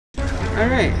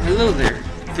Alright, hello there.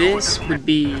 This would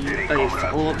be a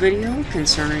follow-up video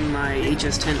concerning my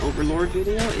HS10 Overlord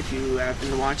video, if you happen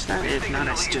to watch that. If not,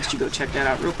 I suggest you go check that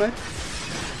out real quick.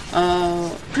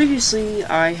 Previously,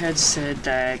 I had said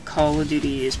that Call of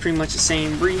Duty is pretty much the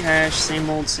same rehash, same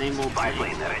old thing.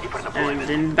 And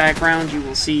in the background, you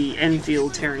will see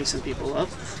Enfield tearing some people up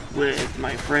with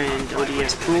my friend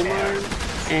ODS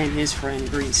Poolmine and his friend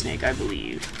Green Snake, I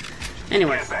believe.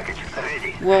 Anyway,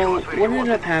 well, what ended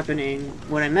up happening,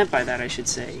 what I meant by that, I should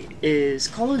say, is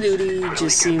Call of Duty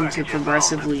just seemed to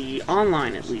progressively,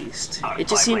 online at least, it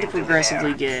just seemed to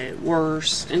progressively get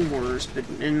worse and worse, but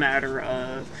in a matter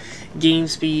of game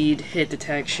speed, hit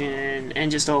detection, and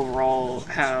just overall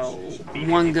how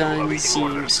one gun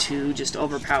seems to just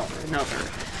overpower another.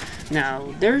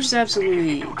 Now, there's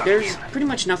pretty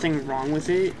much nothing wrong with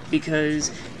it,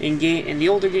 because in the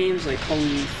older games like Call of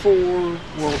Duty 4,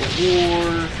 World at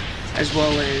War, as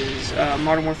well as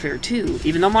Modern Warfare 2,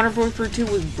 even though Modern Warfare 2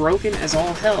 was broken as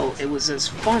all hell, it was as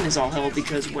fun as all hell,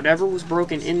 because whatever was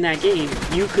broken in that game,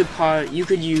 you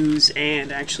could use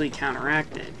and actually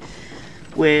counteract it.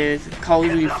 With Call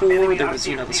of Duty 4, there was,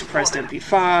 the suppressed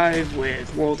MP5,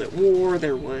 with World at War,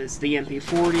 there was the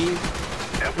MP40,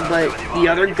 but the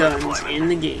other guns in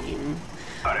the game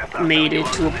made it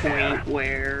to a point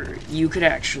where you could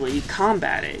actually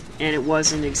combat it, and it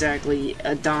wasn't exactly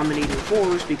a dominating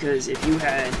force, because if you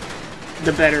had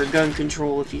the better gun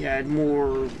control, if you had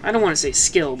more, I don't want to say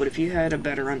skill, but if you had a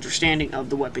better understanding of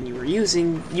the weapon you were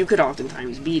using, you could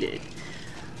oftentimes beat it.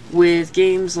 With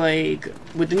games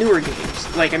with the newer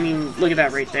games, look at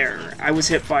that right there. I was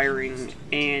hip firing,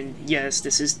 and yes,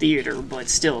 this is theater, but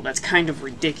still, that's kind of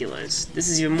ridiculous. This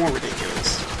is even more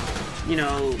ridiculous.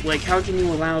 How can you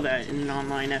allow that in an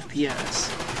online FPS?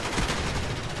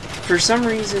 For some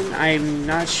reason, I'm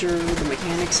not sure the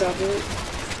mechanics of it,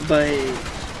 but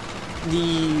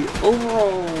the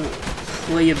overall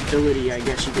playability, I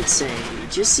guess you could say,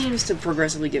 just seems to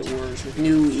progressively get worse with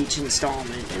each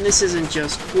installment. And this isn't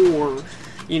just for,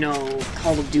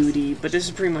 Call of Duty, but this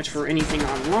is pretty much for anything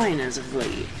online as of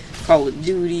late. Call of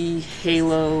Duty,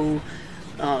 Halo,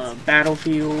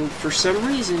 Battlefield. For some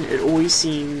reason, it always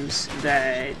seems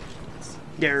that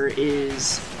there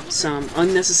is some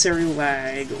unnecessary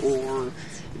lag, or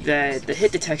that the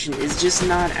hit detection is just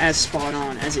not as spot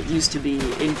on as it used to be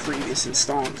in previous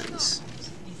installments.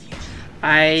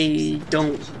 I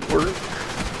don't work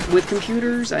with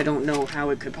computers. I don't know how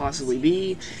it could possibly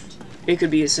be. It could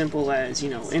be as simple as,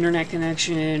 internet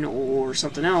connection or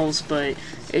something else, but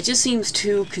it just seems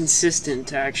too consistent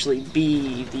to actually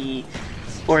be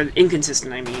or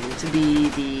inconsistent, I mean, to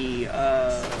be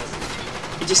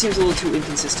it just seems a little too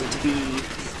inconsistent to be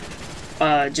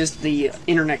just the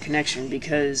internet connection,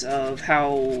 because of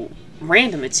how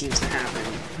random it seems to happen.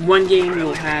 One game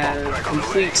you'll have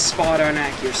complete spot-on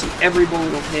accuracy, every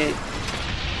bullet will hit,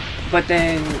 but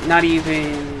then not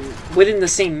even within the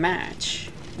same match,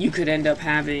 you could end up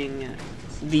having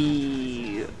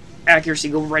the accuracy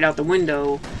go right out the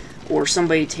window, or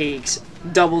somebody takes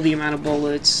double the amount of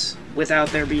bullets without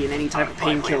there being any type of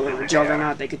painkiller or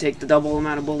juggernaut. They could take the double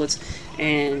amount of bullets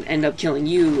and end up killing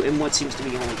you in what seems to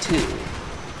be only 2.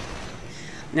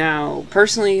 Now,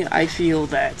 personally, I feel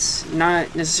that's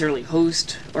not necessarily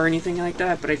host or anything like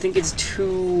that, but I think it's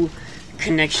too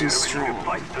connection strong.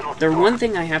 The one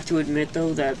thing I have to admit,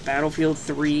 though, that Battlefield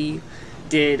 3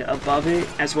 did above it,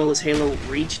 as well as Halo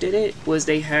Reach did it, was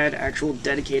they had actual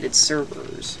dedicated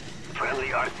servers.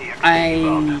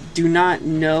 I do not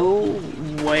know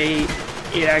what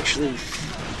it actually...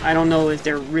 I don't know if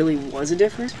there really was a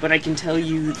difference, but I can tell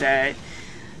you that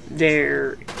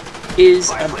there is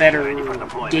a better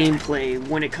gameplay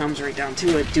when it comes right down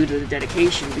to it, due to the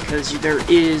dedication, because there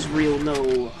is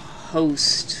no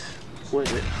host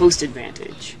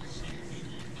advantage.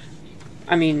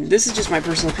 I mean, this is just my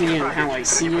personal opinion on how I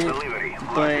see it,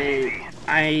 but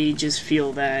I just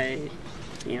feel that,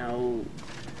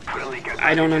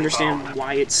 I don't understand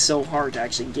why it's so hard to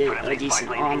actually get a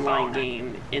decent online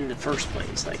game in the first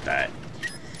place like that.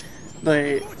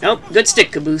 But, oh, good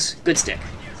stick, Caboose, good stick.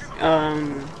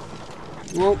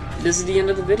 Well, this is the end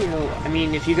of the video. I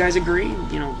mean, if you guys agree,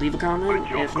 leave a comment.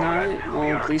 If not,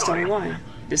 well, please tell me why.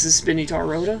 This is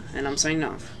Ittarra, and I'm signing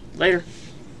off. Later.